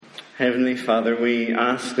Heavenly Father, we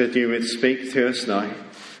ask that you would speak to us now.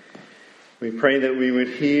 We pray that we would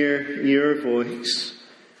hear your voice,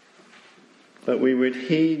 that we would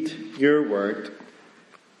heed your word,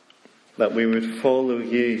 that we would follow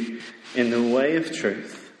you in the way of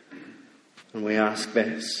truth. And we ask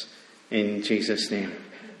this in Jesus' name.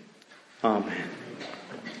 Amen.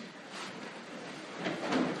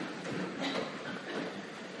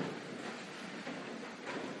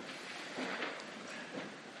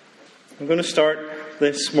 I'm going to start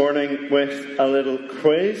this morning with a little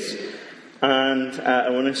quiz, and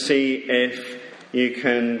I want to see if you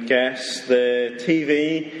can guess the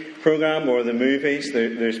TV programme or the movies.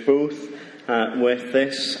 There's both with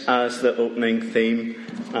this as the opening theme,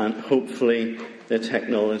 and hopefully the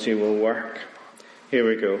technology will work. Here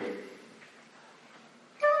we go.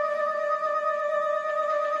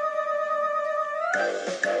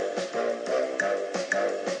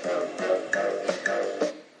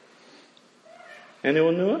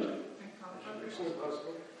 Anyone know it?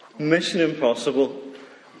 Mission Impossible.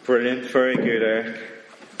 Brilliant. Very good, Eric.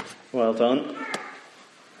 Well done.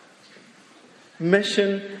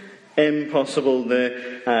 Mission Impossible.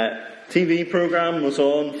 The TV programme was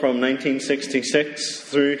on from 1966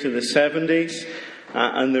 through to the 70s.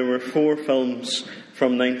 And there were 4 films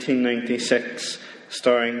from 1996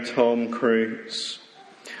 starring Tom Cruise.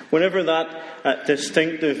 Whenever that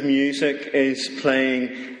distinctive music is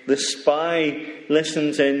playing, the spy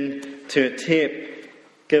listens in to a tape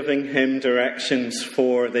giving him directions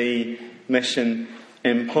for the Mission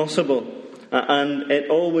Impossible. And it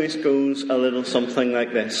always goes a little something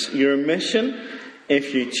like this. Your mission,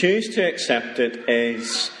 if you choose to accept it,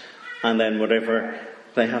 is... and then whatever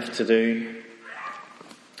they have to do.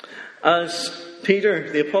 As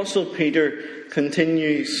Peter, the Apostle Peter,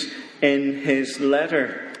 continues in his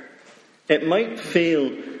letter, it might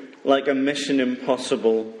feel like a mission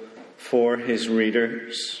impossible for his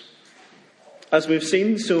readers. As we've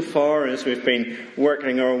seen so far, as we've been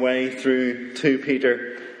working our way through 2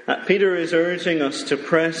 Peter, Peter is urging us to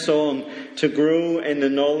press on, to grow in the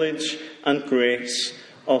knowledge and grace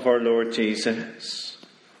of our Lord Jesus.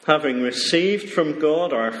 Having received from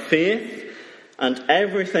God our faith and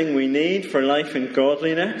everything we need for life and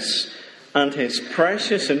godliness, and his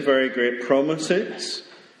precious and very great promises,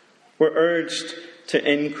 we're urged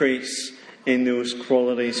to increase in those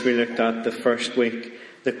qualities we looked at the first week.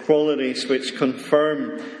 The qualities which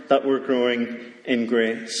confirm that we're growing in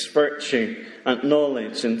grace, virtue and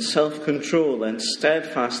knowledge and self-control and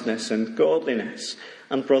steadfastness and godliness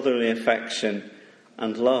and brotherly affection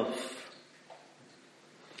and love.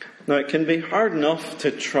 Now, it can be hard enough to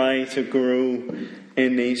try to grow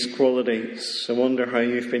in these qualities. I wonder how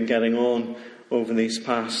you've been getting on over these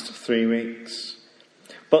past 3 weeks.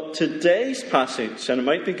 But today's passage, and it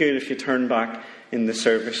might be good if you turn back in the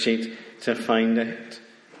service sheet to find it.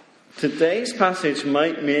 Today's passage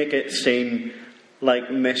might make it seem like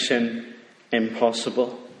mission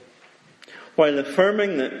impossible. While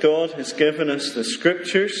affirming that God has given us the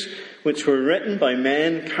scriptures, which were written by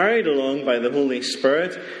men carried along by the Holy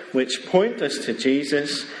Spirit, which point us to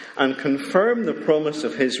Jesus and confirm the promise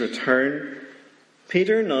of his return,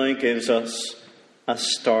 Peter now gives us a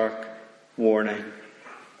stark warning.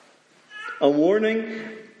 A warning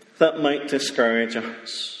that might discourage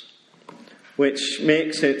us, which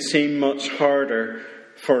makes it seem much harder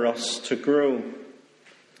for us to grow.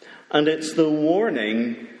 And it's the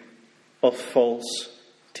warning of false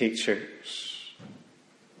teachers.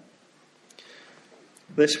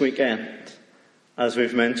 This weekend, as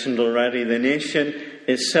we've mentioned already, the nation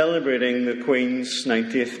is celebrating the Queen's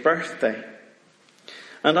 90th birthday.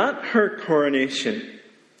 And at her coronation,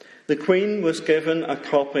 the Queen was given a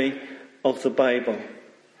copy of the Bible,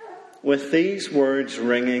 with these words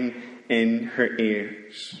ringing in her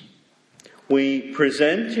ears. We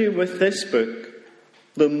present you with this book,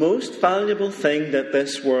 the most valuable thing that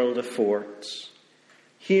this world affords.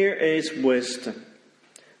 Here is wisdom.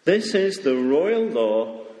 This is the royal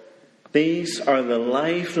law. These are the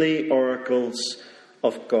lively oracles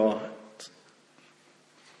of God.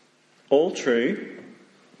 All true,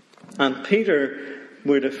 and Peter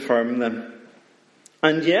would affirm them.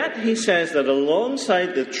 And yet he says that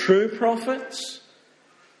alongside the true prophets,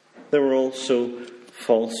 there were also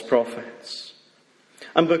false prophets.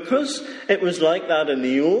 And because it was like that in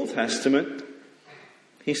the Old Testament,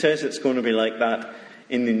 he says it's going to be like that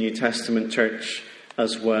in the New Testament church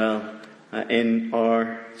as well, in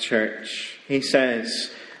our church. He says,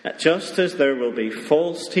 just as there will be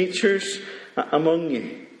false teachers among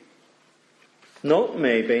you, not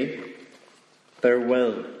maybe, there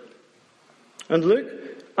will. And look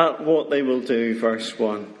at what they will do, verse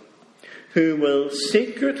 1. who will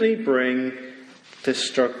secretly bring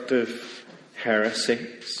destructive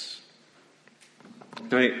heresies.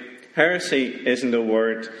 Now, heresy isn't a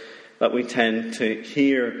word that we tend to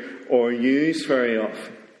hear or use very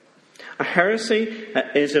often. A heresy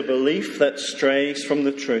is a belief that strays from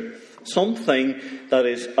the truth, something that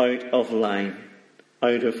is out of line,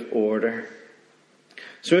 out of order.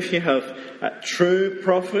 So if you have true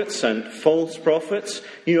prophets and false prophets,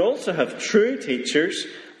 you also have true teachers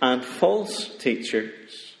and false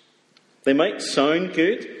teachers. They might sound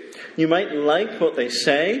good, you might like what they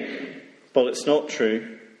say, but it's not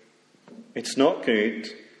true, it's not good,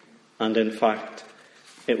 and in fact,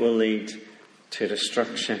 it will lead to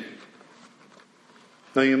destruction.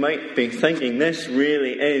 Now you might be thinking, this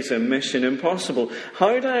really is a mission impossible.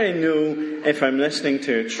 How do I know if I'm listening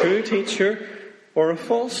to a true teacher or a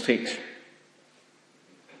false teacher?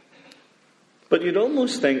 But you'd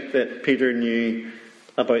almost think that Peter knew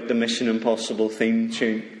about the Mission Impossible theme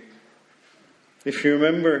tune. If you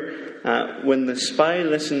remember, when the spy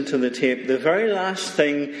listened to the tape, the very last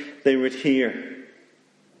thing they would hear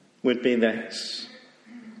would be this.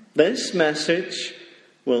 This message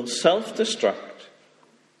will self-destruct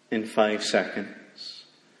in 5 seconds.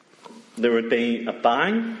 There would be a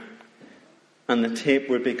bang, and the tape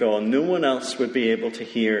would be gone. No one else would be able to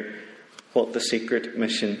hear what the secret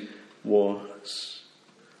mission was.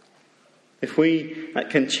 If we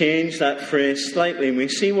can change that phrase slightly, we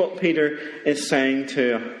see what Peter is saying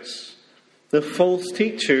to us. The false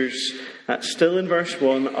teachers, still in verse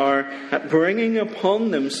 1, are bringing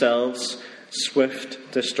upon themselves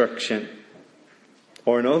swift destruction.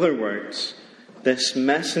 Or in other words, this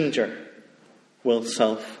messenger will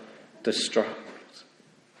self-destruct.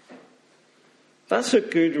 That's a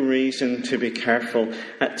good reason to be careful,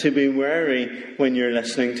 to be wary when you're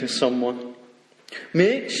listening to someone.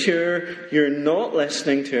 Make sure you're not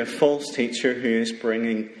listening to a false teacher who is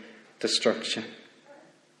bringing destruction.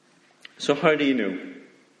 So how do you know?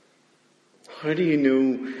 How do you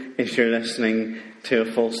know if you're listening to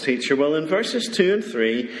a false teacher? Well, in verses 2 and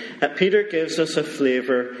 3, Peter gives us a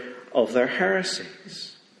flavour of their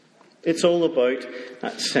heresies. It's all about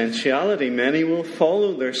sensuality. Many will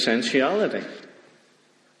follow their sensuality.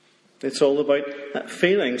 It's all about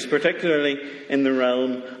feelings, particularly in the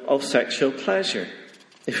realm of sexual pleasure.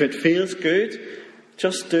 If it feels good,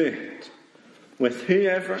 just do it. With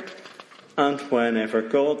whoever and whenever.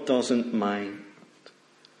 God doesn't mind.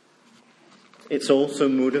 It's also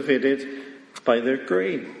motivated by their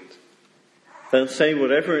greed. They'll say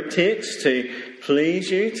whatever it takes to please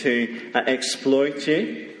you, to exploit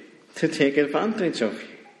you, to take advantage of you.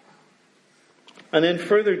 And then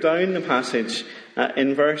further down the passage,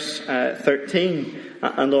 in verse 13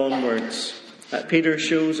 and onwards, Peter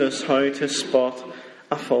shows us how to spot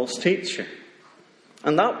a false teacher.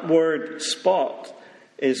 And that word spot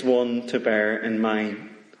is one to bear in mind.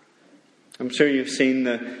 I'm sure you've seen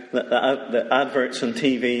the adverts on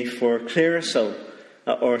TV for Clearasil,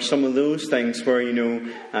 or some of those things where,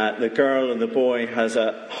 the girl or the boy has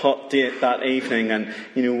a hot date that evening, and,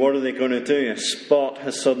 what are they going to do? A spot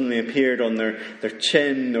has suddenly appeared on their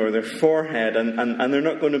chin or their forehead, and they're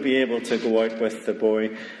not going to be able to go out with the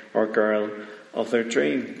boy or girl of their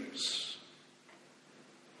dreams.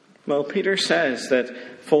 Well, Peter says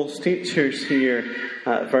that false teachers here,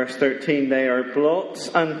 verse 13, they are blots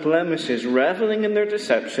and blemishes, reveling in their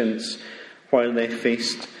deceptions while they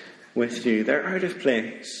feast with you. They're out of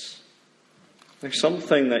place. They're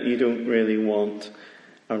something that you don't really want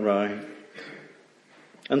around.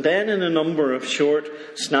 And then in a number of short,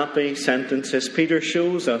 snappy sentences, Peter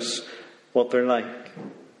shows us what they're like.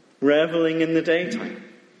 Reveling in the daytime.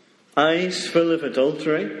 Eyes full of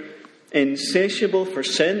adultery. Insatiable for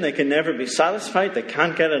sin. They can never be satisfied. They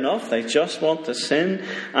can't get enough. They just want to sin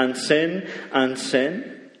and sin and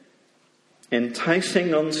sin.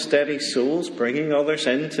 Enticing unsteady souls, bringing others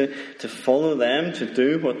in to follow them, to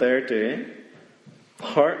do what they're doing.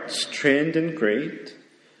 Hearts trained in greed.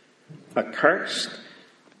 Accursed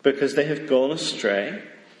because they have gone astray.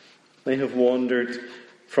 They have wandered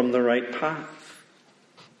from the right path.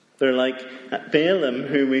 They're like Balaam,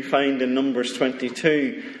 who we find in Numbers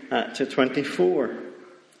 22 to 24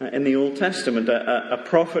 in the Old Testament, a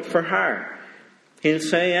prophet for hire. He'll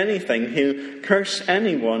say anything. He'll curse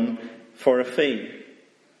anyone for a fee.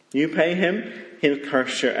 You pay him, he'll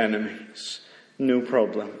curse your enemies. No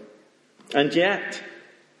problem. And yet,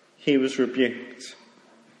 he was rebuked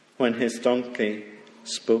when his donkey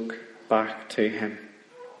spoke back to him.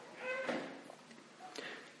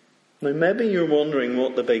 Now, maybe you're wondering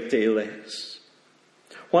what the big deal is.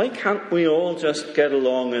 Why can't we all just get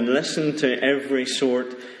along and listen to every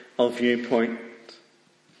sort of viewpoint?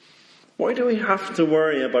 Why do we have to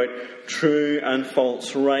worry about true and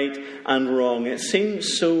false, right and wrong? It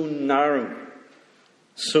seems so narrow,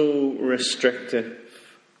 so restrictive.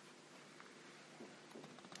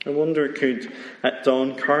 I wonder, could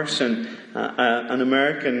Don Carson, an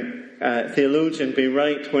American theologian, be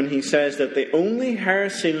right when he says that the only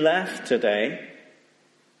heresy left today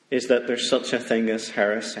is that there's such a thing as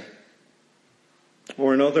heresy?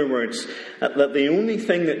 Or in other words, that the only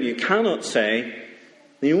thing that you cannot say,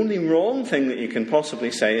 the only wrong thing that you can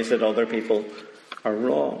possibly say, is that other people are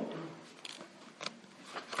wrong.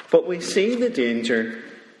 But we see the danger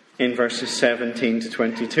in verses 17 to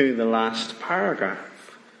 22, the last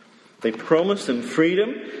paragraph. They promise them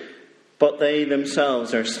freedom, but they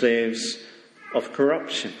themselves are slaves of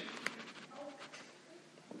corruption.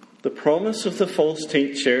 The promise of the false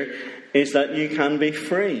teacher is that you can be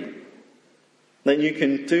free, that you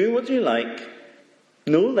can do what you like,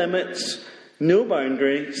 no limits, no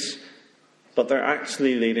boundaries, but they're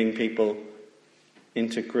actually leading people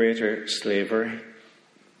into greater slavery.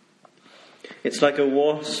 It's like a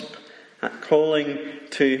wasp calling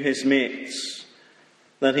to his mates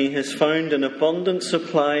that he has found an abundant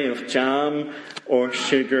supply of jam or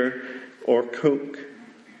sugar or coke,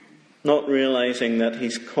 not realizing that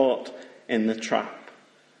he's caught in the trap,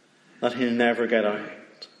 that he'll never get out.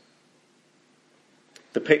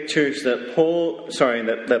 The pictures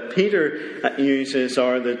that Peter uses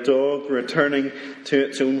are the dog returning to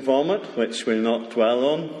its own vomit, which we'll not dwell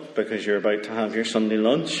on because you're about to have your Sunday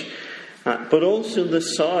lunch, but also the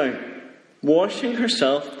sow washing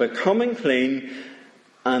herself, becoming clean,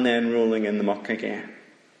 and then rolling in the muck again.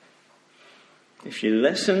 If you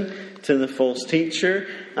listen to the false teacher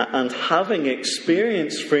and having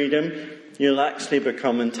experienced freedom, you'll actually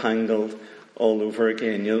become entangled all over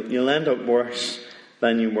again. You'll end up worse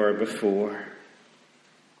than you were before.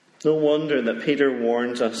 No wonder that Peter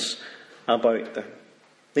warns us about them.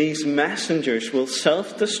 These messengers will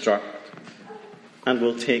self-destruct and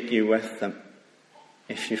will take you with them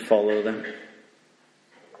if you follow them.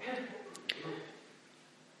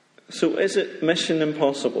 So is it mission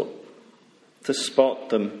impossible to spot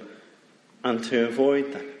them and to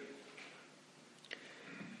avoid them?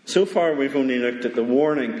 So far we've only looked at the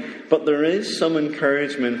warning, but there is some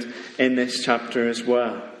encouragement in this chapter as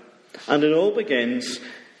well. And it all begins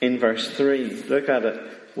in verse 3. Look at it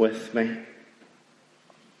with me.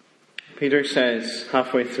 Peter says,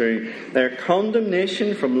 halfway through, their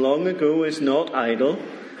condemnation from long ago is not idle,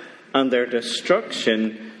 and their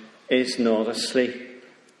destruction is not asleep.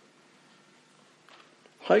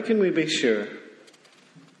 How can we be sure?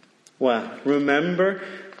 Well, remember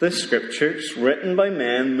the scriptures written by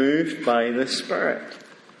men moved by the Spirit.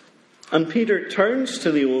 And Peter turns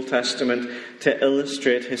to the Old Testament to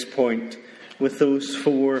illustrate his point with those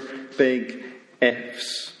 4 big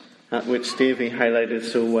ifs, at which Davy highlighted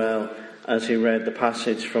so well as he read the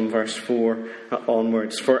passage from verse 4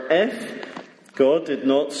 onwards. For if God did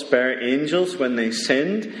not spare angels when they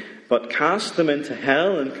sinned, but cast them into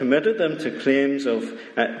hell and committed them to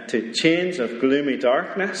chains of gloomy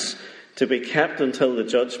darkness, to be kept until the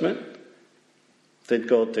judgment, did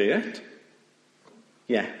God do it?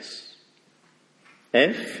 Yes.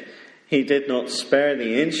 If he did not spare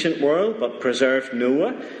the ancient world, but preserved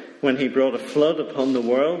Noah when he brought a flood upon the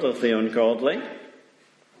world of the ungodly,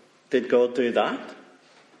 did God do that?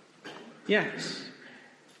 Yes.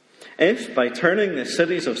 If by turning the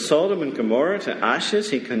cities of Sodom and Gomorrah to ashes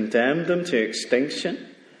he condemned them to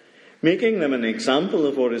extinction, making them an example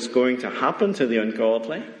of what is going to happen to the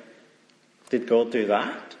ungodly, did God do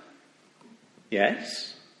that?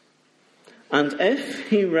 Yes. And if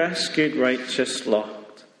he rescued righteous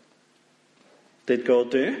Lot, did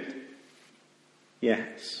God do it?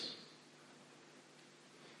 Yes.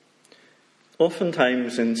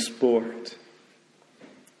 Oftentimes in sport,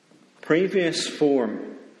 previous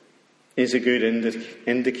form is a good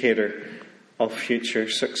indicator of future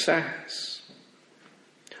success.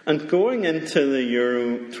 And going into the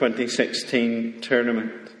Euro 2016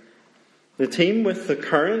 tournament, the team with the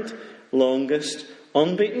current longest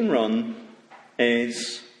unbeaten run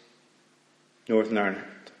is Northern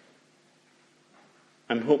Ireland.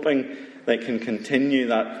 I'm hoping they can continue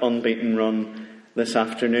that unbeaten run this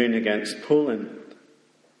afternoon against Poland.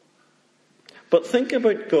 But think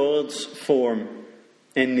about God's form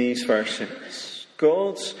in these verses.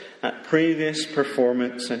 God's previous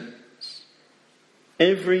performances.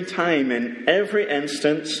 Every time, in every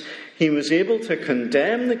instance, he was able to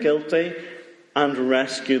condemn the guilty and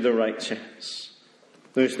rescue the righteous.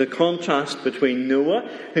 There's the contrast between Noah,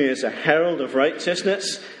 who is a herald of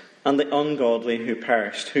righteousness, and the ungodly who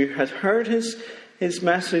perished, who had heard his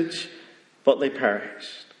message, but they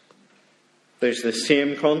perished. There's the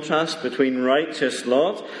same contrast between righteous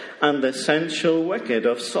Lot and the sensual wicked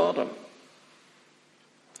of Sodom.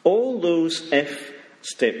 All those if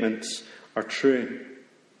statements are true.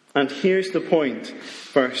 And here's the point,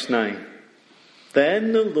 verse 9.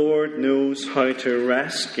 Then the Lord knows how to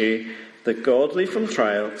rescue the godly from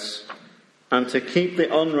trials and to keep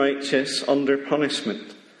the unrighteous under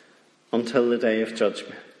punishment until the day of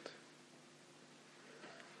judgment.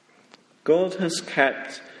 God has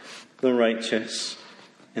kept the righteous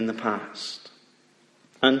in the past,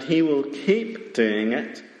 and he will keep doing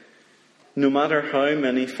it no matter how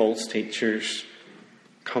many false teachers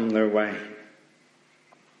come their way.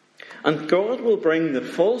 And God will bring the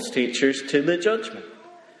false teachers to the judgment.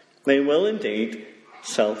 They will indeed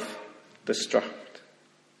self-destruct.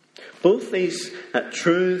 Both these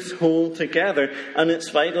truths hold together, and it's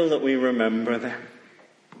vital that we remember them.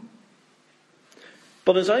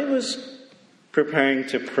 But as I was preparing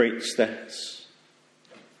to preach this,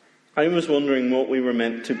 I was wondering what we were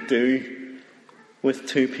meant to do with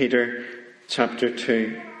 2 Peter chapter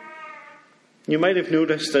 2. You might have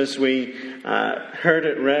noticed as we heard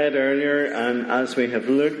it read earlier and as we have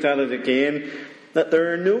looked at it again that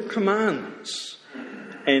there are no commands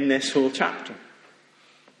in this whole chapter,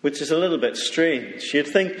 which is a little bit strange. You'd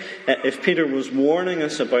think if Peter was warning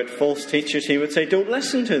us about false teachers, he would say, don't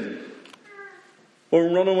listen to them or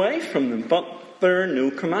run away from them. But there are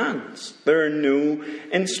no commands. There are no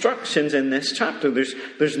instructions in this chapter.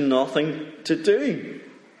 There's nothing to do.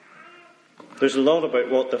 There's a lot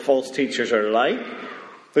about what the false teachers are like.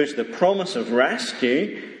 There's the promise of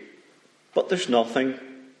rescue, but there's nothing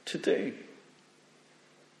to do.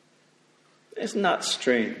 Isn't that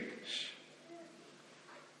strange?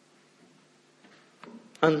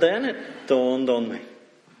 And then it dawned on me.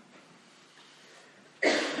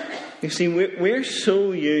 You see, we're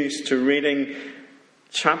so used to reading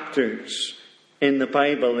chapters in the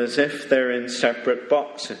Bible as if they're in separate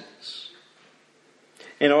boxes.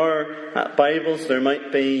 In our Bibles, there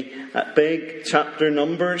might be big chapter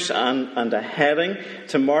numbers and a heading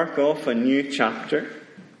to mark off a new chapter.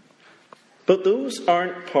 But those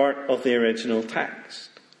aren't part of the original text.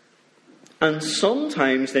 And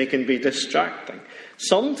sometimes they can be distracting.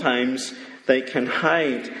 Sometimes they can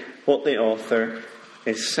hide what the author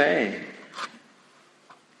is saying.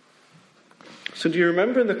 So do you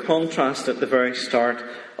remember the contrast at the very start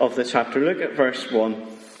of the chapter? Look at verse 1.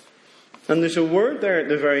 And there's a word there at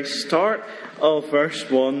the very start of verse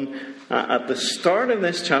 1, at the start of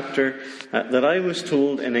this chapter, that I was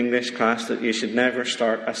told in English class that you should never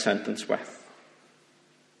start a sentence with.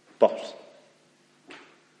 But.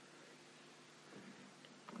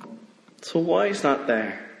 So why is that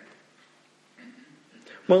there?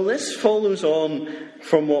 Well, this follows on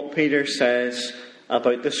from what Peter says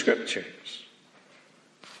about the Scriptures.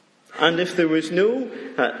 And if there was no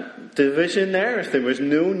division there, if there was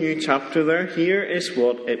no new chapter there, here is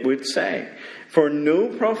what it would say. For no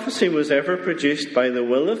prophecy was ever produced by the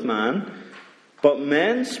will of man, but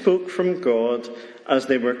men spoke from God as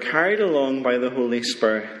they were carried along by the Holy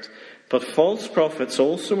Spirit. But false prophets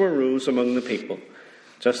also arose among the people,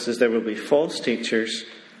 just as there will be false teachers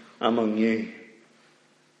among you.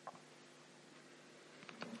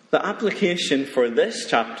 The application for this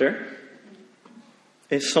chapter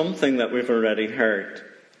is something that we've already heard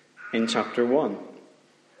in chapter 1.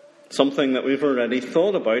 Something that we've already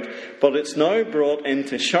thought about, but it's now brought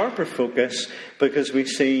into sharper focus because we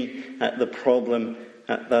see the problem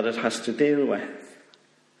that it has to deal with.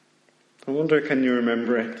 I wonder, can you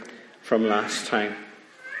remember it from last time?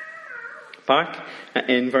 Back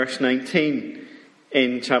in verse 19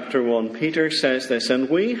 in chapter 1, Peter says this, and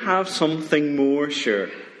we have something more sure,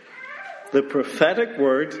 the prophetic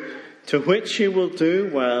word to which you will do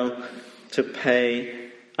well to pay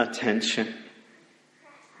attention.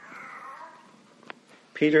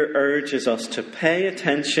 Peter urges us to pay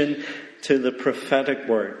attention to the prophetic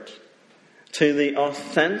word, to the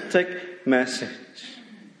authentic message.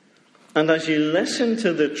 And as you listen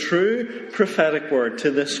to the true prophetic word, to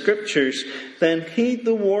the Scriptures, then heed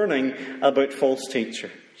the warning about false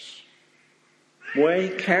teachers. Weigh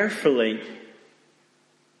carefully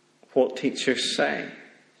what teachers say.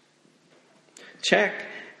 Check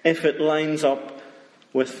if it lines up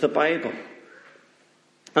with the Bible.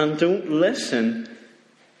 And don't listen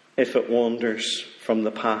if it wanders from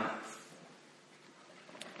the path.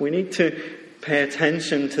 We need to pay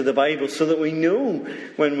attention to the Bible so that we know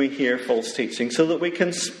when we hear false teaching, so that we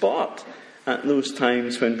can spot at those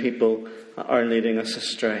times when people are leading us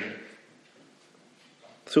astray.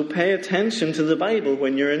 So pay attention to the Bible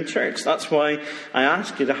when you're in church. That's why I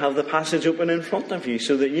ask you to have the passage open in front of you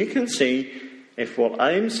so that you can see if what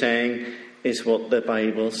I'm saying is what the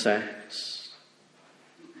Bible says.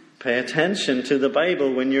 Pay attention to the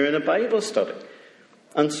Bible when you're in a Bible study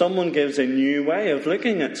and someone gives a new way of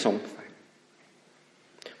looking at something.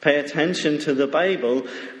 Pay attention to the Bible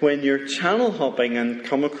when you're channel hopping and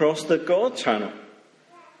come across the God channel.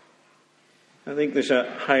 I think there's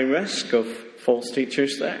a high risk of false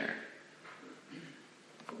teachers there.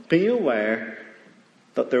 Be aware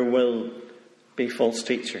that there will be false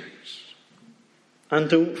teachers. And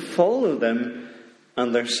don't follow them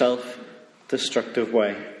and their self-destructive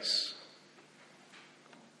ways.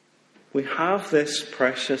 We have this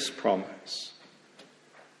precious promise.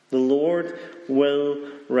 The Lord will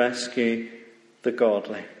rescue the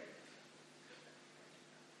godly.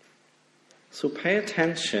 So pay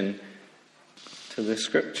attention to the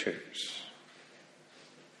Scriptures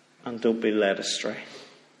and don't be led astray.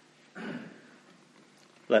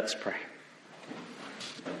 Let's pray.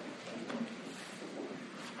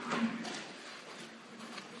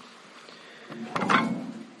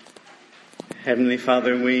 Heavenly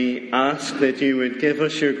Father, we ask that you would give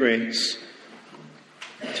us your grace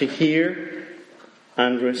to hear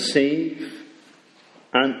and receive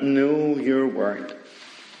and know your word.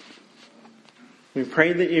 We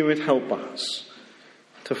pray that you would help us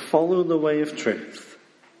to follow the way of truth.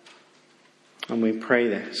 And we pray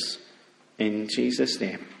this in Jesus'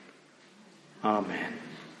 name. Amen.